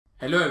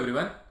Hello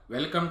everyone,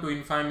 welcome to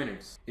In 5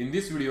 Minutes. In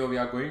this video, we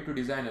are going to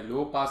design a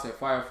low-pass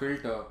FIR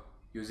filter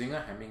using a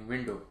Hamming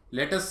window.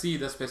 Let us see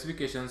the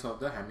specifications of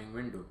the Hamming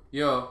window.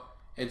 Here,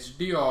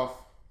 HD of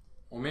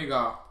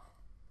omega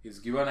is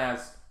given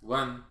as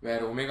 1,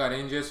 where omega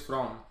ranges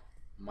from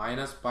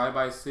minus pi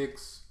by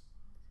 6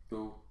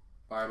 to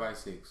pi by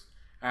 6,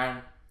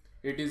 and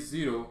it is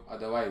 0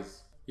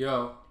 otherwise.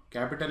 Here,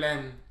 capital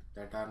N,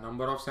 that our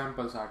number of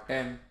samples are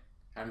 10,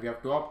 and we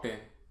have to obtain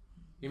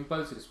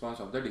impulse response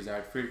of the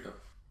desired filter.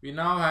 We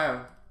now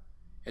have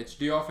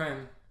HD of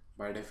n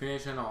by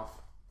definition of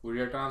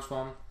Fourier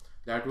transform,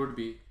 that would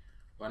be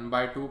 1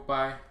 by 2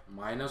 pi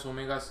minus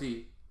omega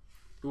c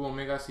to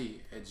omega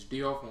c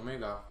HD of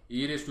omega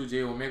e raised to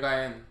j omega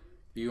n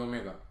d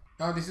omega.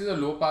 Now this is a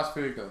low pass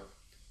filter.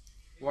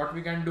 What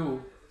we can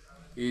do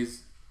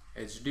is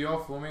HD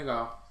of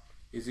omega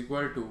is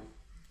equal to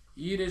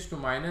e raised to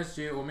minus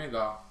j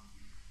omega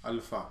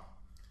alpha.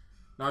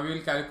 Now we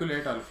will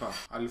calculate alpha.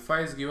 Alpha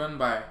is given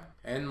by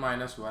n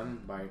minus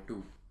 1 by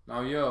 2.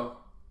 Now here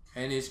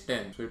n is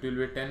 10. So it will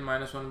be 10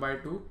 minus 1 by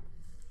 2.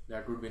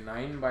 That would be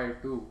 9 by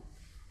 2.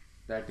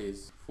 That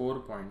is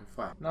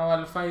 4.5. Now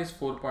alpha is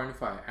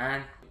 4.5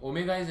 and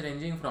omega is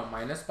ranging from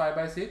minus pi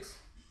by 6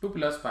 to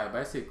plus pi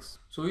by 6.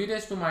 So e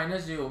raised to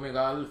minus j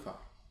omega alpha.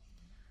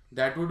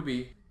 That would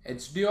be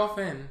HD of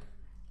n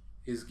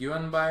is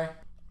given by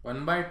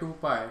 1 by 2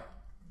 pi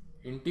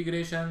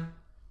integration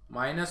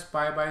minus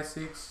pi by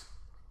 6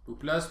 to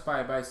plus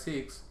pi by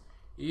 6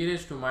 e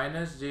raised to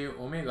minus j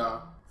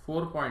omega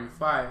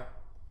 4.5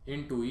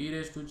 into e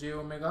raised to j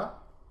omega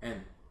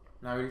n.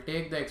 Now we'll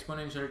take the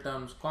exponential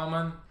terms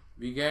common.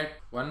 We get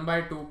 1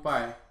 by 2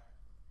 pi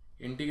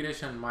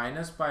integration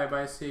minus pi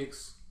by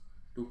 6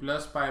 to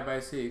plus pi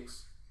by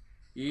 6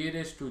 e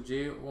raised to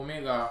j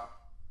omega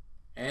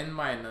n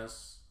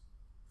minus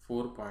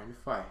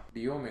 4.5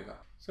 d omega.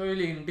 So we'll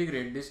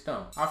integrate this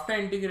term. After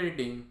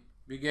integrating,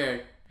 we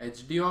get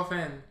HD of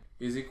n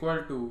is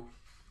equal to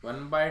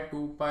 1 by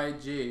 2 pi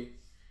j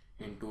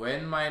into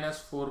n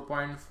minus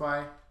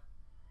 4.5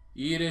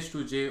 e raised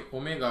to j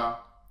omega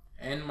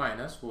n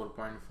minus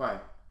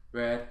 4.5,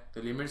 where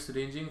the limits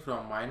ranging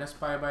from minus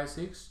pi by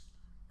 6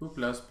 to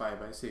plus pi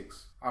by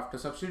 6. After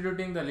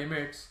substituting the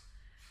limits,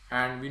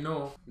 and we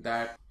know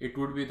that it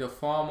would be the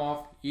form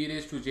of e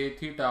raised to j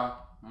theta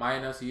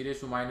minus e raised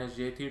to minus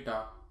j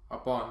theta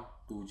upon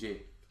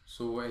 2j.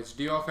 So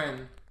HD of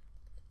n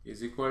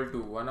is equal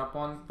to 1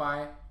 upon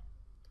pi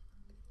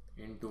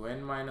into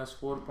n minus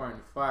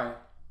 4.5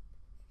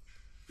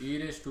 e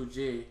raised to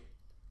j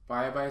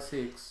pi by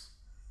 6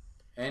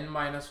 n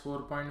minus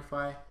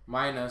 4.5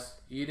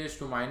 minus e raised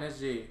to minus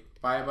j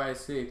pi by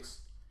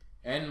 6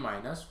 n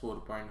minus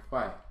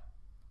 4.5,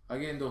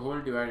 again the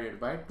whole divided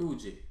by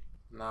 2j.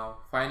 Now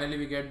finally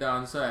we get the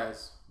answer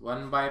as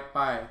 1 by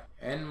pi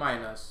n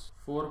minus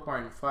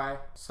 4.5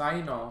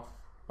 sine of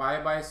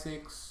pi by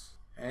 6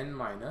 n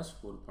minus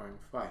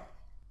 4.5.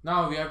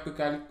 Now we have to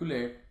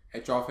calculate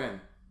h of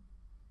n.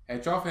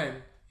 H of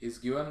n is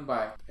given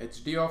by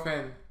HD of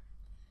n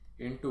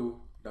into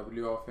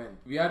W of n.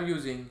 We are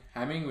using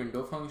Hamming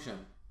window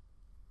function.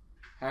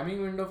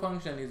 Hamming window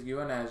function is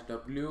given as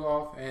W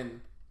of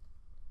n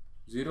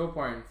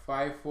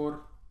 0.54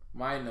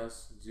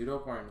 minus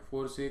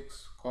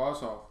 0.46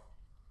 cos of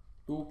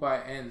 2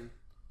 pi n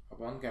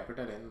upon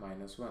capital N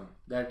minus 1.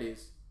 That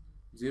is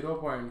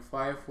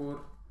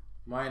 0.54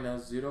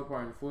 minus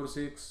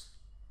 0.46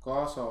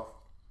 cos of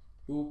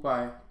 2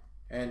 pi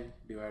n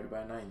divided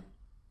by 9.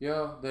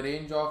 Here the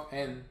range of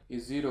n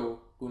is 0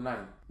 to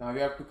 9. Now we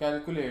have to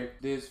calculate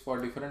this for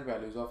different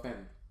values of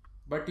n.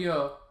 But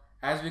here,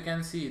 as we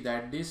can see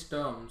that these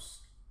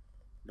terms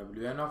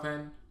Wn of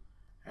n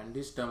and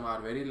this term are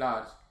very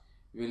large,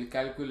 we will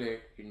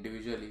calculate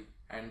individually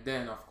and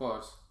then of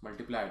course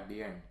multiply at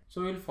the end. So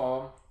we will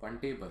form one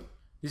table.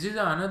 This is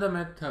another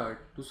method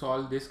to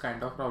solve this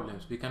kind of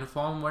problems. We can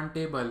form one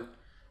table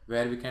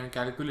where we can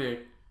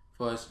calculate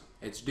first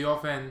HD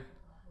of n,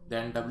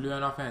 then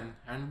Wn of n,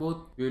 and both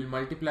we will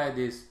multiply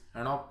this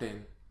and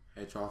obtain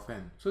h of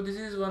n. So this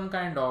is one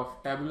kind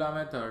of tabular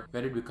method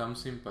where it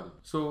becomes simple.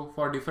 So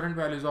for different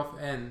values of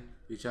n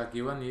which are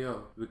given here,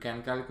 we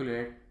can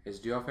calculate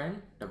HD of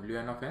n,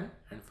 Wn of n,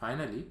 and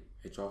finally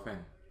h of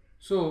n.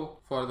 So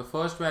for the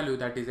first value,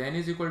 that is n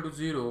is equal to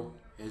 0,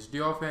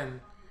 HD of n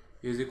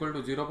is equal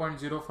to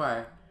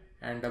 0.05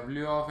 and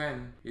W of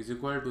n is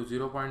equal to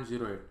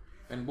 0.08.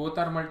 When both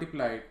are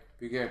multiplied,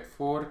 we get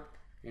 4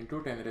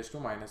 into 10 raised to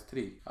minus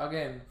 3.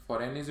 Again,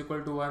 for n is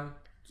equal to 1,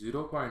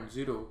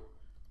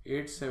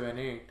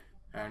 0.0878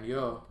 and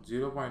here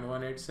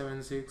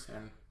 0.1876,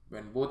 and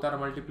when both are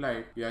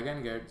multiplied, we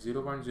again get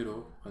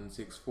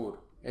 0.0164.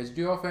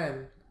 HD of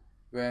n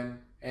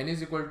when n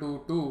is equal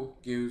to 2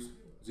 gives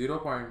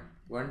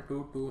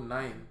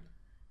 0.1229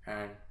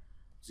 and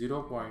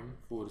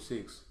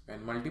 0.46.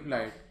 When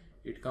multiplied,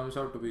 it comes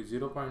out to be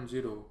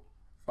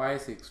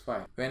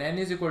 0.0565. When n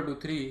is equal to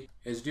 3,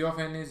 HD of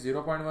n is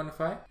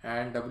 0.15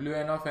 and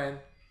Wn of n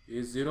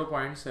is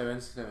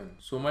 0.77.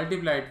 So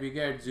multiplied, we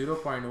get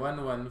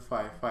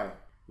 0.1155.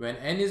 When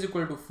n is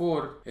equal to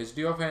 4,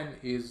 HD of n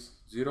is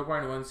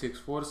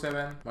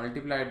 0.1647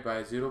 multiplied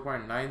by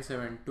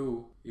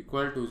 0.972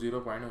 equal to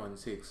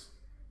 0.16.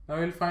 Now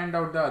we'll find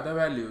out the other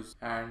values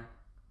and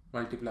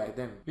multiply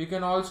them. We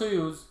can also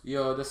use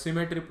here the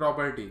symmetry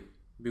property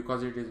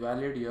because it is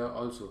valid here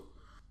also.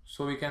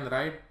 So we can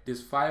write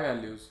these 5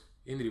 values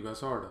in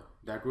reverse order.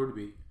 That would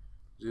be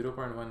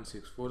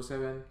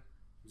 0.1647,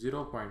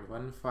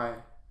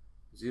 0.15,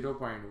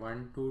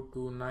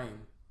 0.1229,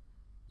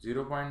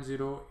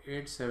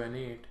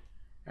 0.0878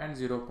 and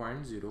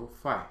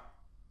 0.05.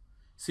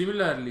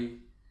 Similarly,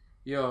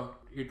 here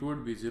it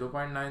would be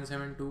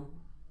 0.972,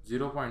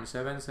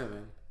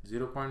 0.77,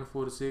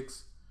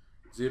 0.46,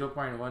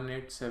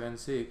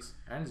 0.1876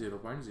 and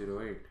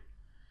 0.08.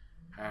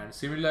 And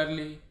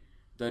similarly,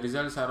 the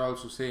results are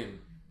also same,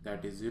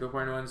 that is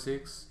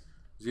 0.16,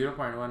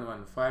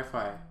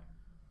 0.1155,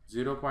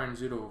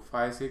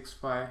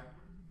 0.0565,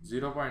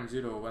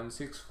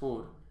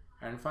 0.0164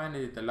 and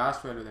finally the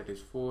last value, that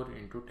is 4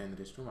 into 10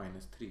 raised to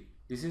minus 3.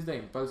 This is the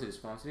impulse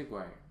response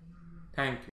required. Thank you.